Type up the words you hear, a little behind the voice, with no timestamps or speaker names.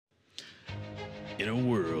In a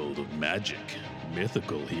world of magic,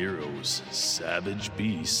 mythical heroes, savage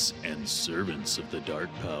beasts, and servants of the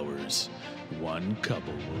dark powers, one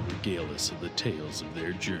couple will regale us of the tales of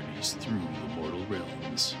their journeys through the mortal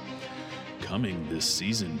realms. Coming this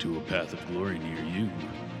season to a path of glory near you,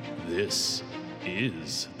 this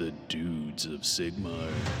is the Dudes of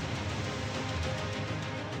Sigmar.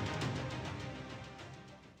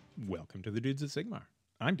 Welcome to the Dudes of Sigmar.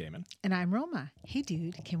 I'm Damon. And I'm Roma. Hey,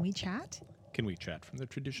 dude, can we chat? Can we chat from the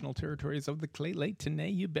traditional territories of the Clay Lake today?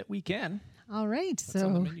 You bet we can. All right. What's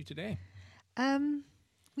on the menu today?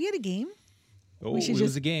 We had a game. Oh, it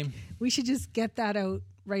was a game. We should just get that out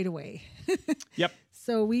right away. Yep.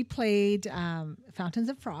 So we played Fountains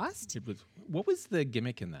of Frost. What was the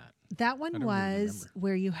gimmick in that? That one was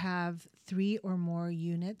where you have 3 or more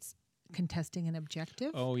units contesting an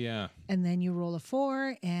objective. Oh, yeah. And then you roll a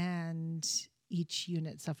 4, and each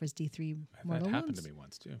unit suffers D3 mortal That happened wounds. to me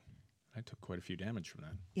once, too. I took quite a few damage from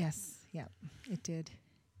that. Yes. Yeah, it did.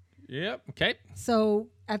 Yep. Okay. So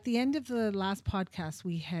at the end of the last podcast,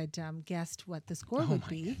 we had guessed what the score would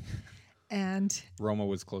be. And Roma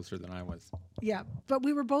was closer than I was. yeah, but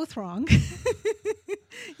we were both wrong.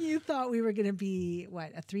 You thought we were going to be,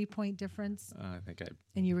 what, a 3-point difference? I think I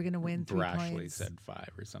And you were going to win 3 points. brashly said 5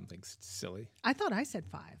 or something silly. I thought I said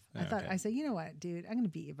 5. Okay. I said, you know what, dude, I'm going to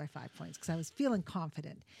beat you by 5 points because I was feeling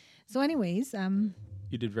confident. So anyways,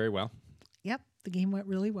 You did very well. yep, the game went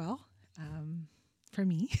really well for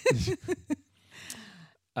me.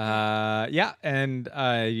 Yeah, and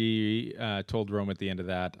I told Rome at the end of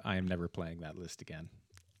that, I am never playing that list again.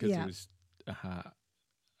 Because Yeah. it was,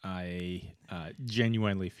 I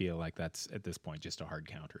genuinely feel like that's, at this point, just a hard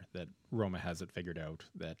counter. That Roma has it figured out,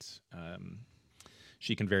 that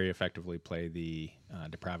she can very effectively play the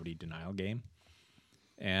depravity denial game.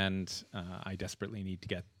 And I desperately need to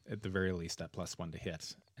get, at the very least, that +1 to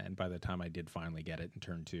hit. And by the time I did finally get it in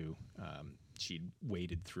turn 2, she'd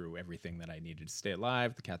waded through everything that I needed to stay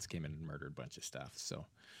alive. The cats came in and murdered a bunch of stuff. So,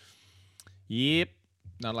 yep,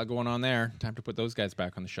 not a lot going on there. Time to put those guys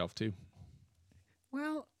back on the shelf, too.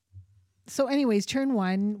 Well, so anyways, turn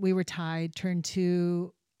 1, we were tied. Turn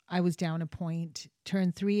 2, I was down a point.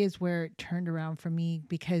 Turn 3 is where it turned around for me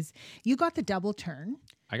because you got the double turn.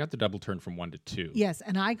 I got the double turn from 1 to 2. Yes,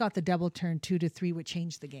 and I got the double turn 2 to 3, which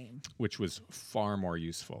changed the game. Which was far more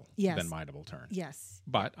useful Yes. than my double turn. Yes.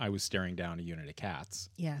 But I was staring down a unit of cats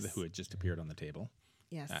Yes. who had just appeared on the table.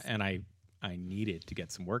 Yes. And I needed to get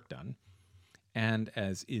some work done. And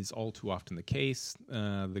as is all too often the case,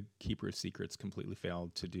 the Keeper of Secrets completely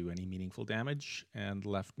failed to do any meaningful damage and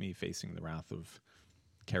left me facing the wrath of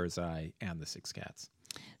Karazai and the 6 cats.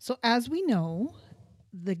 So as we know,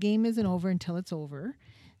 the game isn't over until it's over.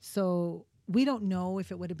 So we don't know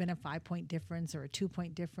if it would have been a 5-point difference or a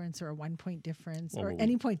 2-point difference or a 1-point difference or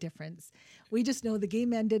any point difference. We just know the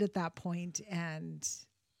game ended at that point and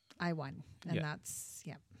I won. And that's,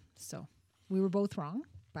 yeah. So we were both wrong,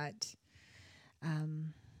 but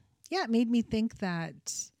yeah, it made me think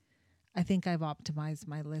that I think I've optimized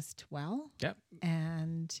my list well. Yep.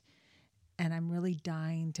 And I'm really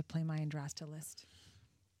dying to play my Andrasta list.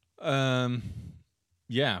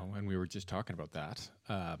 Yeah, when we were just talking about that,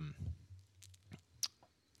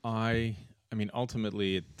 I mean,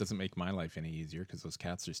 ultimately, it doesn't make my life any easier because those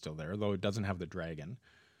cats are still there, though it doesn't have the dragon.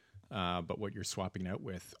 But what you're swapping out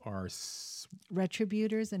with are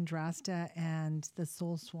Retributors, Andrasta, and the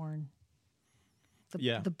Soul Sworn.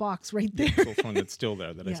 The box right there. The Soul Sworn that's still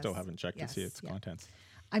there that I Yes. still haven't checked to see Yes. its Yeah. contents.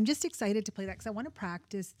 I'm just excited to play that because I want to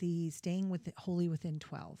practice the staying wholly within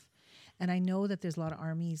 12. And I know that there's a lot of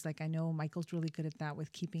armies. Like I know Michael's really good at that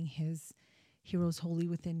with keeping his heroes wholly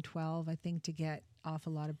within 12, I think, to get off a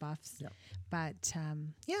lot of buffs. Yeah. But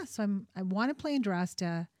so I want to play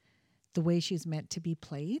Andrasta the way she's meant to be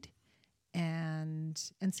played and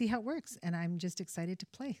see how it works. And I'm just excited to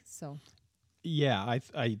play. So Yeah,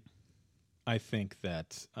 I think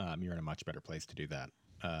that you're in a much better place to do that.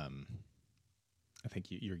 I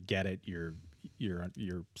think you get it. You're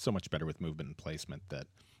so much better with movement and placement that,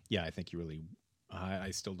 yeah, I think you really.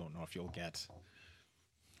 I still don't know if you'll get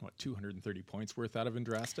 230 points worth out of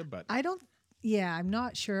Andrasta, but I don't. Yeah, I'm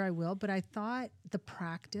not sure I will. But I thought the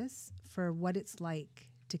practice for what it's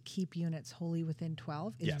like to keep units wholly within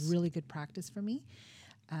 12 is really good practice for me.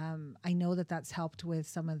 I know that that's helped with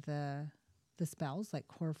some of the spells like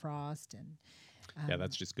Core Frost and. Yeah,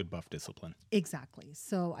 that's just good buff discipline. Exactly.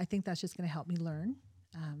 So I think that's just going to help me learn.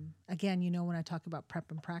 Again, when I talk about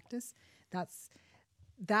prep and practice,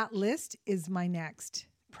 that list is my next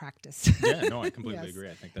practice. Yeah, no, I completely agree.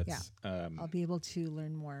 I think that's... I'll be able to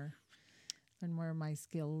learn more of my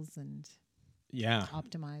skills and Yeah.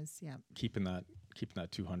 optimize. Yeah. Keeping that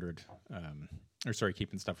 200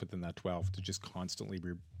 keeping stuff within that 12 to just constantly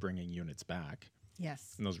be bringing units back.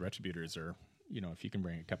 Yes. And those retributors are, if you can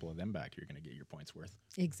bring a couple of them back, you're going to get your points worth.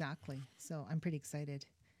 Exactly. So I'm pretty excited.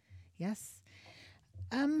 Yes.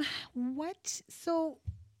 So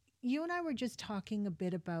you and I were just talking a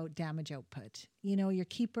bit about damage output. Your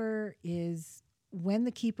keeper is, when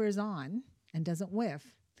the keeper is on and doesn't whiff,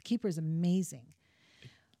 the keeper is amazing.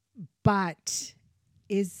 But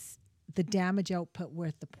is the damage output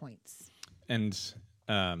worth the points? And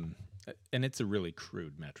it's a really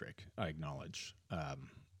crude metric, I acknowledge.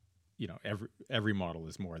 Every model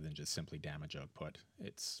is more than just simply damage output.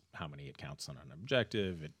 It's how many it counts on an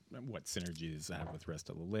objective, what synergies it have with the rest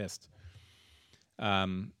of the list.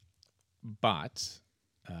 But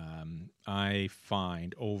I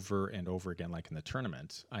find over and over again, like in the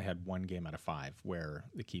tournament, I had 1 game out of 5 where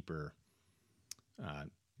the keeper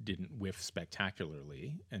didn't whiff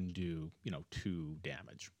spectacularly and do 2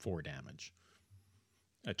 damage, 4 damage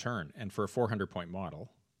a turn. And for a 400-point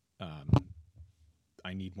model,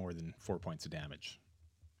 I need more than 4 points of damage.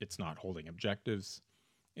 It's not holding objectives.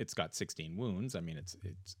 It's got 16 wounds. I mean,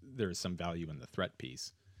 there's some value in the threat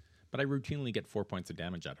piece, but I routinely get 4 points of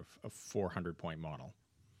damage out of a 400-point model.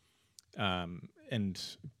 And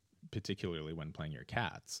particularly when playing your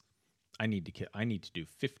cats, I need to do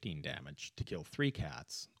 15 damage to kill 3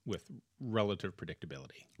 cats with relative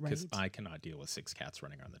predictability, because I cannot deal with 6 cats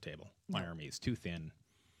running on the table. No. My army is too thin.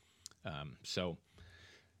 I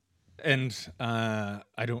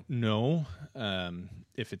don't know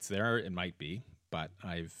if it's there. It might be, but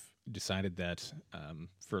I've decided that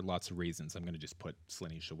for lots of reasons, I'm going to just put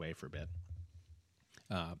Slaanesh away for a bit.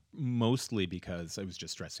 Mostly because it was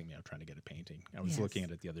just stressing me out trying to get a painting. I was looking at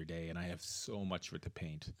it the other day, and I have so much of it to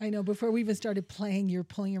paint. I know. Before we even started playing, you're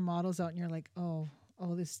pulling your models out, and you're like, oh,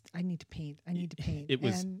 this, I need to paint.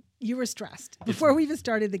 And you were stressed before we even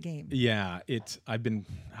started the game. Yeah, I don't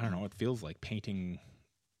know, it feels like painting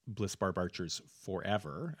Blissbarb Archers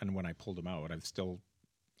forever. And when I pulled them out, I've still,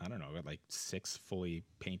 I don't know, got like 6 fully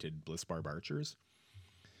painted Blissbarb Archers.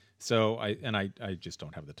 So I just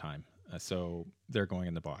don't have the time. So they're going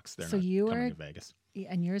in the box. They're not coming to Vegas.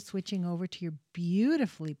 And you're switching over to your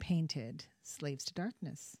beautifully painted Slaves to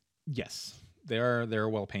Darkness. Yes, they're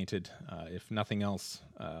well painted. If nothing else,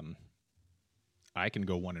 I can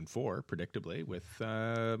go 1 and 4 predictably with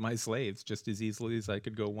my slaves just as easily as I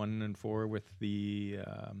could go 1 and 4 with the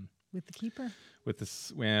keeper, with the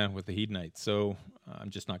Hedonite. So I'm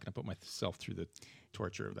just not going to put myself through the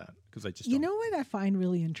torture of that, because I just don't. Know what I find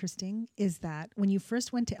really interesting is that when you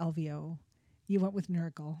first went to LVO, you went with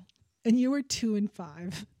Nurgle, and you were 2 and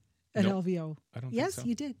 5 at LVO. I don't think so.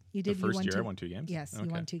 You did. You did. The first year I won 2 games? Yes, okay. You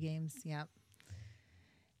won 2 games. Yeah.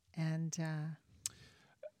 And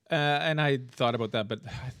I thought about that, but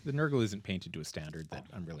the Nurgle isn't painted to a standard that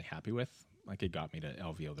I'm really happy with. Like, it got me to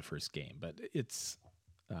LVO the first game, but it's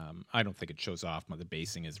I don't think it shows off. The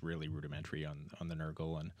basing is really rudimentary on the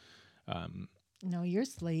Nurgle, and no, your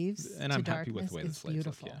Slaves and to I'm Darkness happy with the way the slaves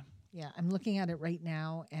beautiful. look. Yeah, I'm looking at it right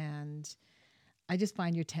now, and I just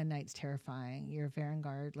find your 10 Knights terrifying. Your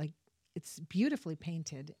Varangard, like, it's beautifully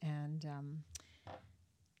painted, and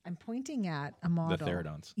I'm pointing at a model. The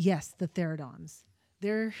Theridons. Yes, the Theridons.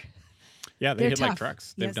 They're they hit tough. like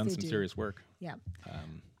trucks. They've done some serious work. Yeah.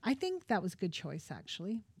 I think that was a good choice,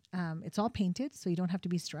 actually. It's all painted, so you don't have to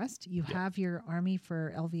be stressed. You have your army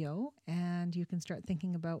for LVO, and you can start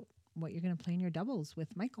thinking about what you're going to play in your doubles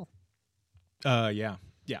with Michael. Yeah.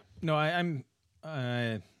 No, I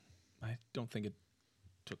don't think it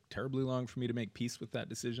took terribly long for me to make peace with that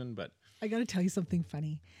decision, but I got to tell you something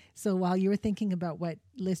funny. So while you were thinking about what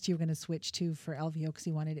list you were going to switch to for LVO because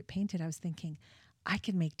you wanted it painted, I was thinking I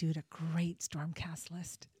could make Dude a great Stormcast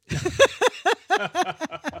list.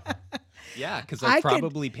 Yeah, because I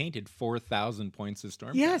probably painted 4,000 points of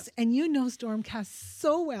Stormcast. Yes, and you know Stormcast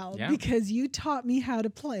so well because you taught me how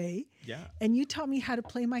to play. Yeah. And you taught me how to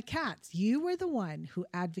play my cats. You were the one who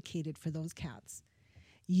advocated for those cats.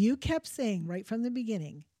 You kept saying right from the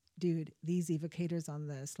beginning, dude, these evocators on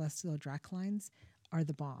the Celestial Drac lines are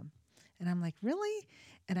the bomb. And I'm like, really?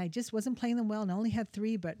 And I just wasn't playing them well and only had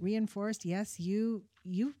 3, but reinforced. Yes, you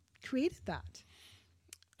created that.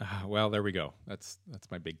 Well, there we go. That's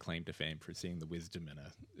my big claim to fame for seeing the wisdom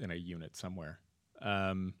in a unit somewhere.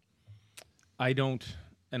 I don't,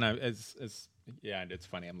 and and it's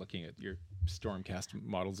funny. I'm looking at your Stormcast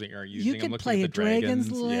models that you're using. You could I'm play at a the dragons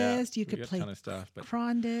dragons list. Yeah, you could play a ton of stuff, but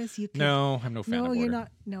Krondys. You could, no, I'm no fan of order. You're not.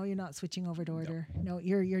 No, you're not switching over to order. No,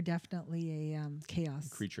 you're definitely a chaos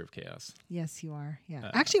creature of chaos. Yes, you are. Yeah,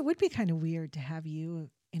 actually, it would be kind of weird to have you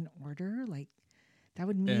in order. Like That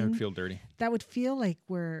would It would mean feel dirty. that would feel like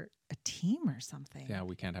we're a team or something. Yeah,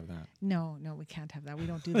 we can't have that. No, we can't have that. We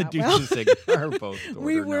don't do that Dude well. and Sig are both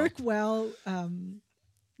We order, work well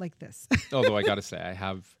like this. Although I got to say, I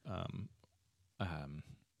have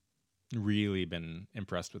really been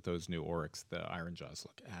impressed with those new Oryx. The Iron Jaws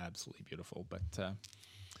look absolutely beautiful. But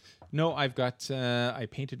no, I've got, I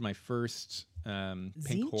painted my first pink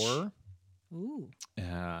Zinch? horror. Ooh.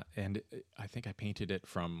 And I think I painted it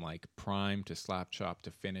from like prime to slap chop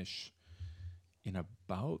to finish in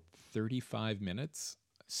about 35 minutes.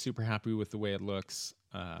 Super happy with the way it looks.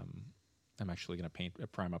 I'm actually going to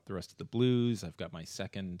prime up the rest of the blues. I've got my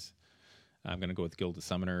second. I'm going to go with Guild of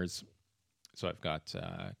Summoners. So I've got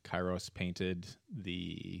Kairos painted.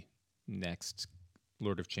 The next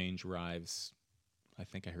Lord of Change arrives. I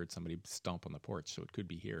think I heard somebody stomp on the porch, so it could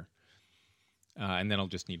be here. And then I'll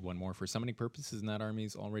just need one more for summoning purposes, and that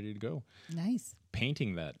army's all ready to go. Nice.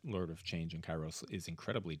 Painting that Lord of Change in Kairos is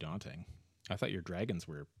incredibly daunting. I thought your dragons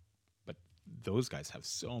were, but those guys have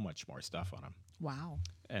so much more stuff on them. Wow.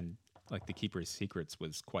 And like the Keeper's Secrets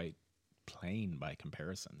was quite plain by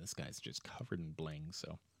comparison. This guy's just covered in bling,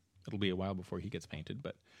 so it'll be a while before he gets painted,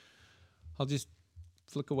 but I'll just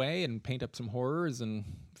flick away and paint up some horrors and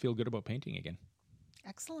feel good about painting again.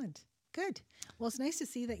 Excellent. Good. Well, it's nice to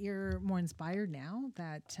see that you're more inspired now,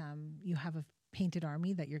 that you have a painted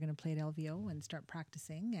army that you're going to play at LVO and start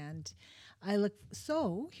practicing. And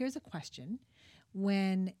so here's a question.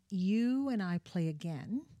 When you and I play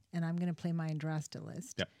again, and I'm going to play my Andrasta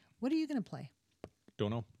list, Yep. What are you going to play?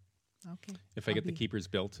 Don't know. Okay. If I get the Keepers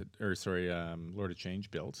built, Lord of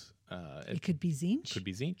Change built. It could be Zinch. Could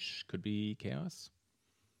be Zinch. Could be Chaos.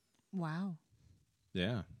 Wow.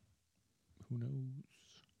 Yeah. Who knows?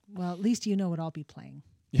 Well, at least you know what I'll be playing.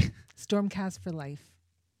 Stormcast for life.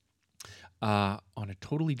 On a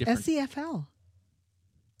totally different... SC4L.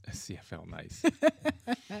 SC4L, nice.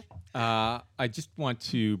 I just want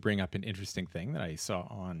to bring up an interesting thing that I saw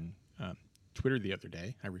on Twitter the other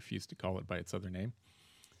day. I refuse to call it by its other name.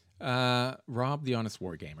 Rob, the Honest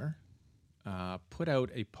Wargamer, put out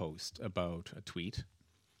a post about a tweet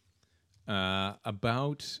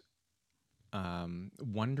about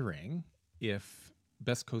wondering if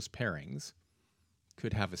Best Coast pairings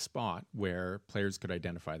could have a spot where players could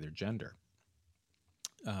identify their gender.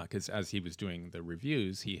 Because as he was doing the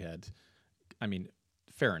reviews, he had,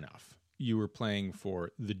 fair enough. You were playing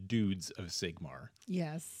for the dudes of Sigmar.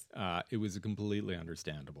 Yes. It was a completely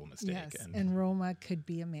understandable mistake. Yes, and Roma could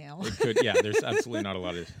be a male. It could, yeah, there's absolutely not a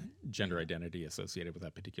lot of gender identity associated with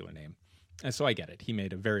that particular name. And so I get it. He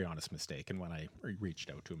made a very honest mistake. And when I reached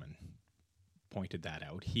out to him and pointed that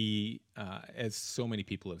out, he, as so many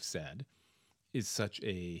people have said, is such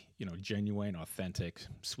a genuine, authentic,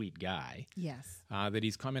 sweet guy. Yes. That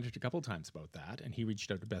he's commented a couple times about that. And he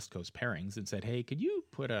reached out to Best Coast Pairings and said, hey, could you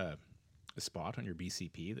put a spot on your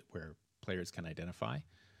BCP where players can identify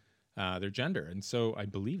their gender? And so I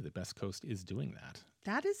believe that Best Coast is doing that.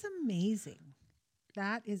 That is amazing.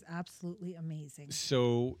 That is absolutely amazing.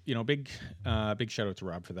 So, big shout out to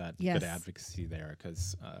Rob for that Yes. bit of advocacy there,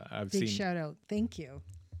 because I've Big seen shout out. Thank you.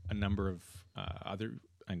 a number of other,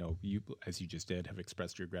 I know you, as you just did, have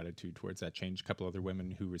expressed your gratitude towards that change. A couple other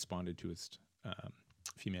women who responded to his,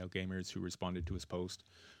 female gamers who responded to his post,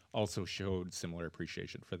 also showed similar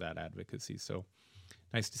appreciation for that advocacy. So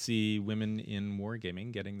nice to see women in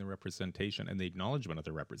wargaming getting the representation and the acknowledgement of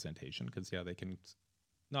the representation, because they can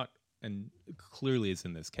not, and clearly is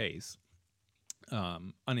in this case,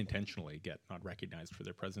 unintentionally get not recognized for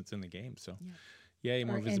their presence in the game. So yay,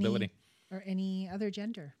 more visibility. Or any other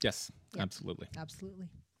gender. Yes, Yep. absolutely. Absolutely.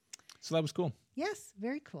 So that was cool. Yes,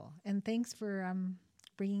 very cool. And thanks for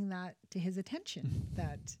bringing that to his attention,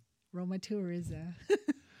 that Roma Tour is a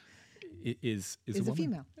Is is a a woman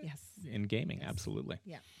female. Yes. in gaming, Yes. absolutely.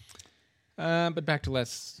 Yeah. But back to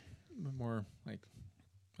more like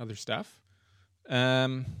other stuff.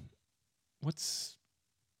 What's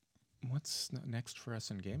next for us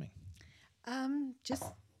in gaming? Just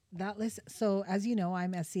that list. So as you know,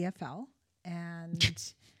 I'm SC4L, and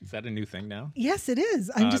Is that a new thing now? yes, it is.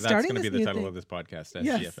 I'm just starting That's going to this be the new title thing. of this podcast,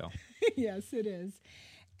 Yes. SC4L. Yes, it is.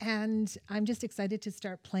 And I'm just excited to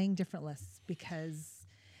start playing different lists because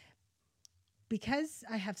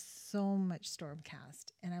I have so much Stormcast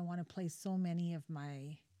and I want to play so many of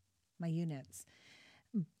my units.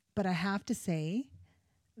 But I have to say,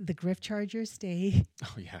 the Griff Chargers stay.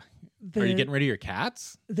 Oh yeah. Are you getting rid of your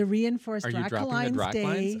cats? The reinforced Are you dropping the Dracolines stay.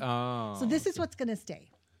 Dracolines? Oh. So this is what's going to stay.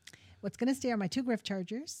 What's going to stay are my 2 Griff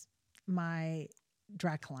Chargers, my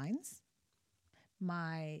Dracolines,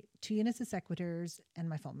 my 2 units of Sequitors, and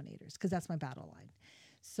my Fulminators, because that's my battle line.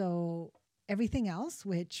 So everything else,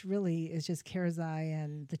 which really is just Karazai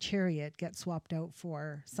and the Chariot, get swapped out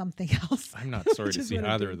for something else. I'm not sorry to see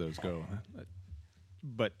either of those go.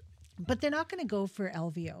 But they're not going to go for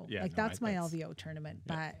LVO. Yeah, like that's my LVO tournament,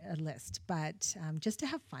 but a list. But just to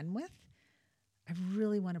have fun with, I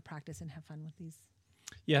really want to practice and have fun with these.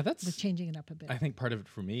 Yeah, with changing it up a bit. I think part of it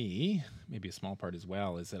for me, maybe a small part as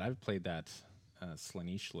well, is that I've played that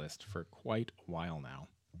Slaanesh list for quite a while now,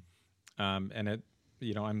 and it,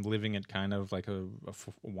 I'm living at kind of like a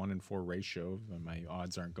 1 in 4 ratio. My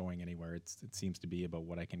odds aren't going anywhere. It seems to be about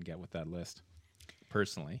what I can get with that list,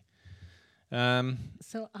 personally.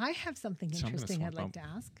 So I have something interesting I'd like to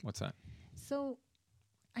ask. What's that? So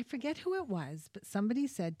I forget who it was, but somebody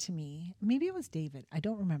said to me, maybe it was David, I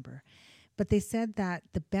don't remember, but they said that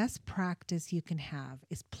the best practice you can have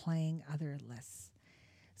is playing other lists.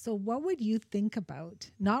 So what would you think about,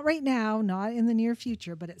 not right now, not in the near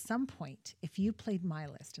future, but at some point, if you played my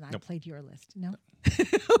list and I played your list? No?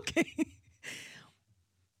 Okay.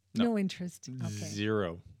 No interest. Okay.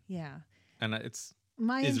 Zero. Yeah. And it's...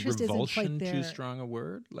 My interest isn't quite there. Too strong a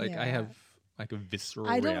word? Like I have like a visceral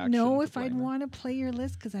reaction. I don't know if I'd want to play your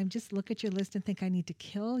list because I just look at your list and think I need to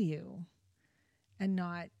kill you and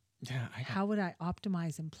not... Yeah. How would I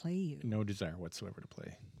optimize and play you? No desire whatsoever to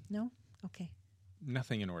play. No? Okay.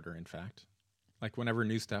 Nothing in order, in fact. Like whenever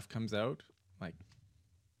new stuff comes out, like...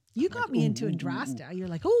 You got me into Andrasta. You're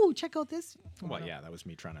like, oh, check out this. Well, yeah, that was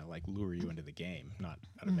me trying to like lure you into the game, not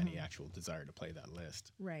out of any actual desire to play that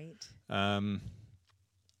list. Right.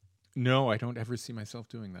 No, I don't ever see myself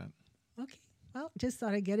doing that. Okay. Well, just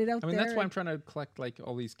thought I'd get it out there. I mean, that's why I'm trying to collect like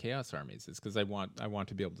all these chaos armies. It's because I want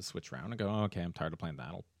to be able to switch around and go, oh, okay, I'm tired of playing that.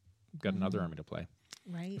 I'll get another army to play.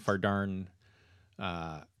 Right. If our darn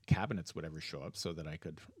cabinets would ever show up so that I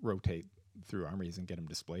could rotate through armies and get them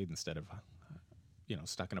displayed instead of,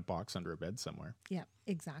 stuck in a box under a bed somewhere. Yeah,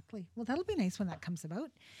 exactly. Well, that'll be nice when that comes about.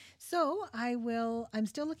 So I'm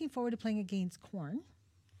still looking forward to playing against Korn.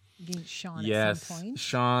 Against Sean at some point. Yes,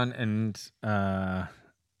 Sean and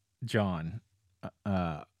John.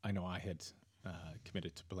 I know I had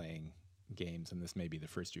committed to playing games, and this may be the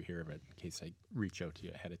first you hear of it in case I reach out to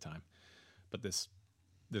you ahead of time. But this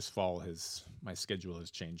fall, my schedule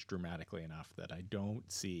has changed dramatically enough that I don't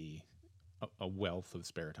see a wealth of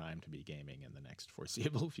spare time to be gaming in the next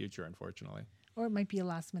foreseeable future, unfortunately. Or it might be a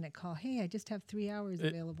last minute call. Hey, I just have 3 hours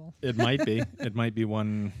available. It might be. It might be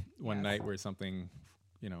one night where something...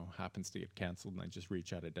 happens to get canceled, and I just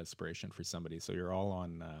reach out of desperation for somebody. So you're all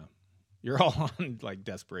on like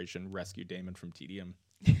desperation rescue Damon from TDM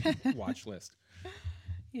watch list.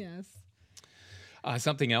 Yes.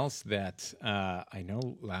 Something else that I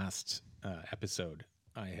know last episode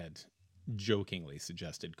I had jokingly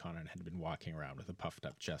suggested Conan had been walking around with a puffed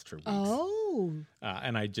up chest for weeks. Oh.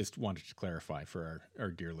 And I just wanted to clarify for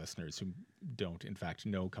our dear listeners who don't in fact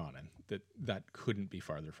know Conan that couldn't be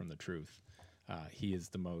farther from the truth. He is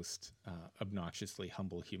the most obnoxiously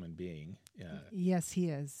humble human being. Yes, he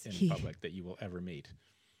is. In public that you will ever meet.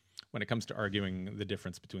 When it comes to arguing the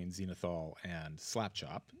difference between Xenothal and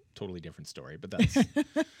Slapchop, totally different story. But that's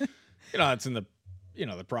it's in the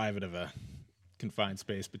the private of a confined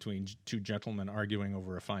space between two gentlemen arguing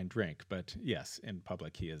over a fine drink. But yes, in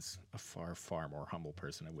public, he is a far, far more humble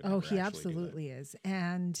person. I would. Oh, he absolutely is,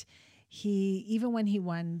 and he even when he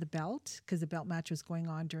won the belt, because the belt match was going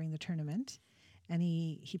on during the tournament. And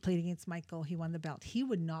he played against Michael. He won the belt. He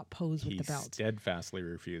would not pose with the belt. He steadfastly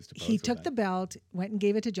refused to pose. He took the belt, went and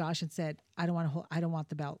gave it to Josh, and said, "I don't want to hold. I don't want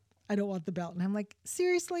the belt. I don't want the belt." And I'm like,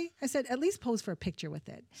 "Seriously?" I said, "At least pose for a picture with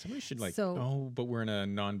it." Somebody should but we're in a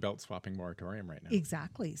non-belt swapping moratorium right now.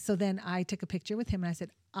 Exactly. So then I took a picture with him, and I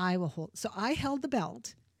said, "I will hold." So I held the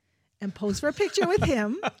belt and posed for a picture with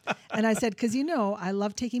him. And I said, because I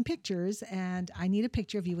love taking pictures and I need a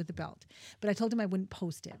picture of you with the belt. But I told him I wouldn't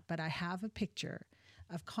post it. But I have a picture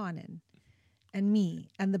of Conan and me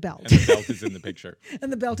and the belt. And the belt is in the picture.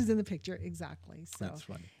 And the belt is in the picture, exactly. So that's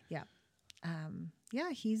funny. Yeah.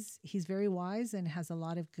 He's very wise and has a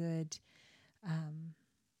lot of good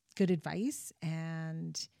advice.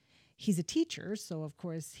 And he's a teacher, so of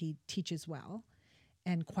course he teaches well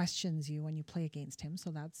and questions you when you play against him. So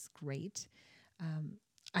that's great.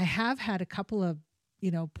 I have had a couple of,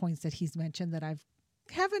 points that he's mentioned that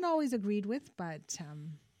haven't always agreed with, but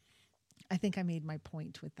I think I made my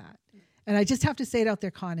point with that. And I just have to say it out there,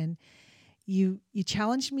 Conan. You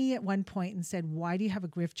challenged me at one point and said, why do you have a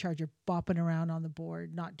Griff Charger bopping around on the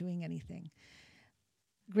board, not doing anything?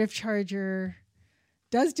 Griff Charger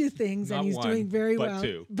does do things, and he's doing very well.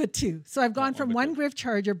 But two. So I've gone from one Griff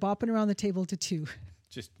Charger bopping around the table to two.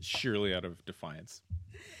 Just sheerly out of defiance.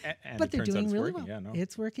 And but they're doing really well. Yeah, no,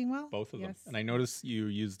 it's working well. Both of them. And I noticed you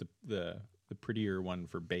used the the prettier one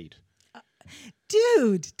for bait.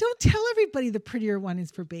 Dude, don't tell everybody the prettier one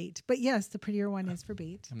is for bait. But yes, the prettier one is for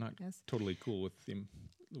bait. I'm not totally cool with the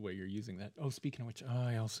way you're using that. Oh, speaking of which,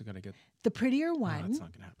 I also got to get... The prettier one... that's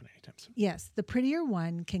not going to happen anytime soon. Yes, the prettier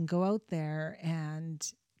one can go out there and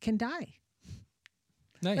can die.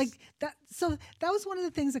 Nice. Like that. So that was one of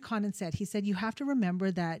the things that Conan said. He said, you have to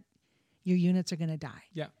remember that your units are going to die.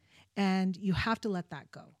 Yeah. And you have to let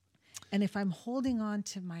that go. And if I'm holding on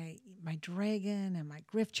to my dragon and my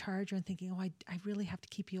Griff Charger and thinking, oh, I really have to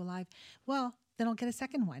keep you alive, well, then I'll get a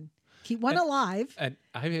second one. Keep one alive. And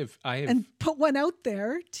I have and put one out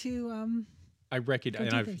there to I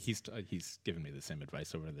recognize, and he's given me the same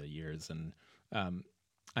advice over the years, and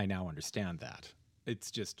I now understand that.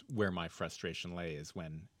 It's just where my frustration lay is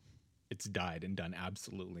when it's died and done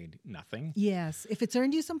absolutely nothing. Yes. If it's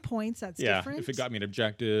earned you some points, that's different. If it got me an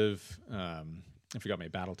objective, if you got me a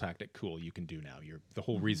battle tactic, cool, you can do now. The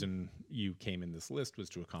whole reason you came in this list was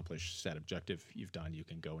to accomplish that objective. You've done, you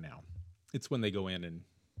can go now. It's when they go in and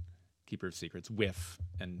Keeper of Secrets whiff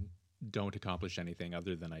and don't accomplish anything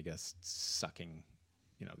other than, I guess, sucking,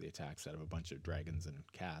 the attacks out of a bunch of dragons and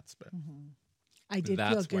cats. But I did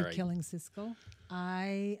feel good killing Cisco.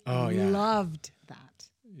 I loved that.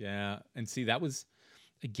 Yeah. And see, that was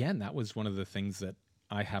one of the things that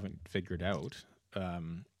I haven't figured out.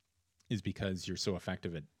 Is because you're so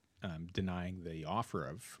effective at denying the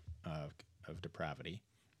offer of depravity.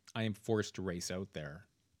 I am forced to race out there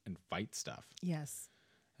and fight stuff. Yes.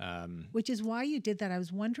 Which is why you did that. I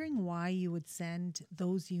was wondering why you would send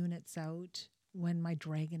those units out when my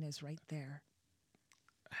dragon is right there.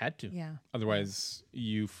 I had to. Yeah. Otherwise,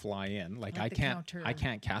 you fly in. Like I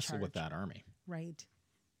can't castle with that army. Right.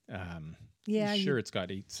 Sure, it's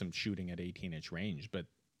got some shooting at 18-inch range, but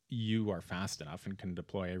you are fast enough and can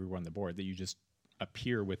deploy everyone on the board that you just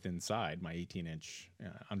appear with inside my 18-inch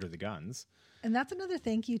under the guns. And that's another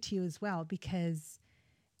thank you to you as well, because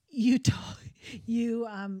you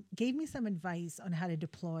gave me some advice on how to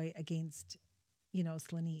deploy against,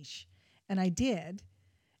 Slaanesh. And I did.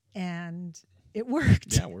 And it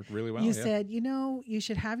worked. Yeah, it worked really well. You said, you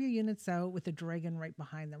should have your units out with a dragon right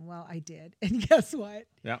behind them. Well, I did. And guess what?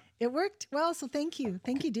 Yeah. It worked well, so thank you.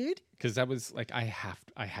 Thank you, dude. Because that was like, I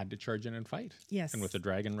had to charge in and fight. Yes. And with the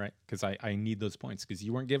dragon, right? Because I need those points because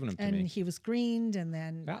you weren't giving them to me. And he was greened, and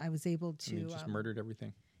then I was able to... And he just murdered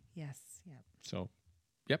everything. Yes, yeah. So,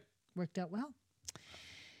 yep. Worked out well.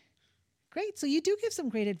 Great. So you do give some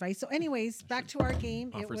great advice. So anyways, back to our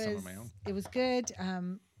game. Offer some of my own. It was good.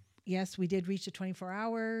 Yes, we did reach the 24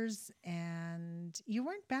 hours, and you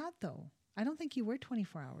weren't bad, though. I don't think you were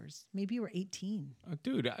 24 hours. Maybe you were 18.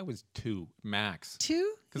 Dude, I was 2 max.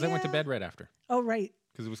 2? Because I went to bed right after. Oh, right.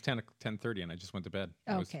 Because it was 10:30, and I just went to bed.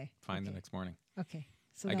 I was fine the next morning. Okay.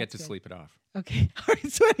 So I get to sleep it off. Okay. All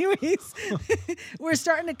right. So anyways, we're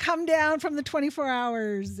starting to come down from the 24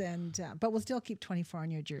 hours, and but we'll still keep 24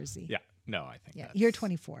 on your jersey. Yeah. No, I think you're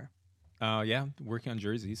 24. Yeah, working on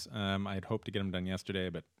jerseys. I had hoped to get them done yesterday,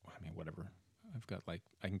 but I mean, whatever. I've got I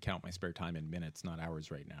can count my spare time in minutes, not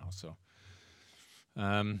hours right now. So,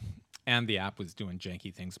 and the app was doing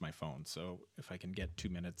janky things on my phone. So if I can get 2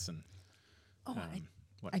 minutes and...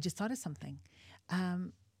 I just thought of something.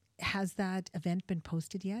 Has that event been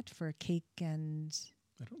posted yet for Cake and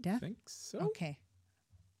Death? I don't think so. Okay.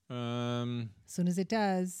 As soon as it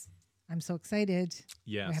does, I'm so excited.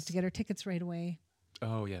 Yes. We have to get our tickets right away.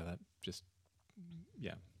 Oh, yeah. That just...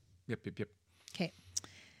 Yeah. Yep. Okay.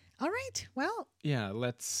 All right. Well. Yeah,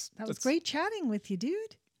 That was great chatting with you,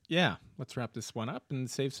 dude. Yeah. Let's wrap this one up and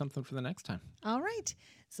save something for the next time. All right.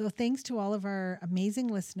 So thanks to all of our amazing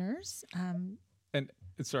listeners. Back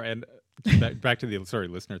to the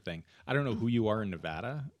listener thing. I don't know who you are in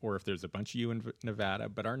Nevada or if there's a bunch of you in Nevada,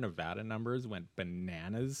 but our Nevada numbers went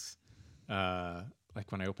bananas. Like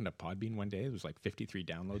when I opened up Podbean one day, it was like 53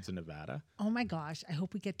 downloads in Nevada. Oh my gosh. I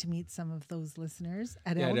hope we get to meet some of those listeners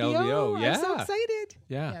at LVO. LVO. Yeah. I'm so excited.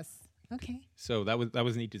 Yeah. Yes. Okay. So that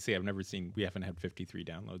was neat to see. We haven't had 53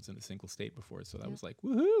 downloads in a single state before. So that was like,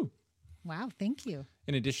 woohoo. Wow. Thank you.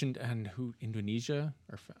 In addition, Indonesia,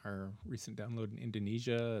 our recent download in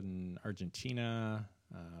Indonesia and Argentina,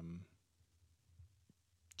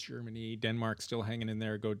 Germany, Denmark still hanging in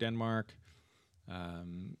there. Go Denmark.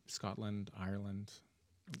 Scotland, Ireland,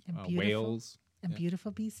 Wales. And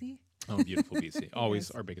beautiful BC. Oh, beautiful BC.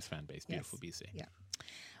 Always our biggest fan base, beautiful BC. Yeah.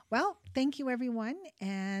 Well, thank you, everyone,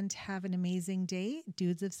 and have an amazing day.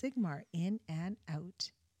 Dudes of Sigmar, in and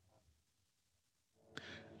out.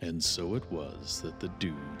 And so it was that the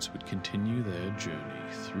dudes would continue their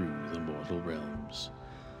journey through the mortal realms,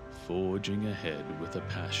 forging ahead with a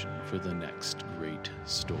passion for the next great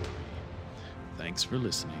story. Thanks for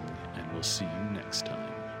listening, and we'll see you next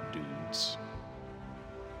time, dudes.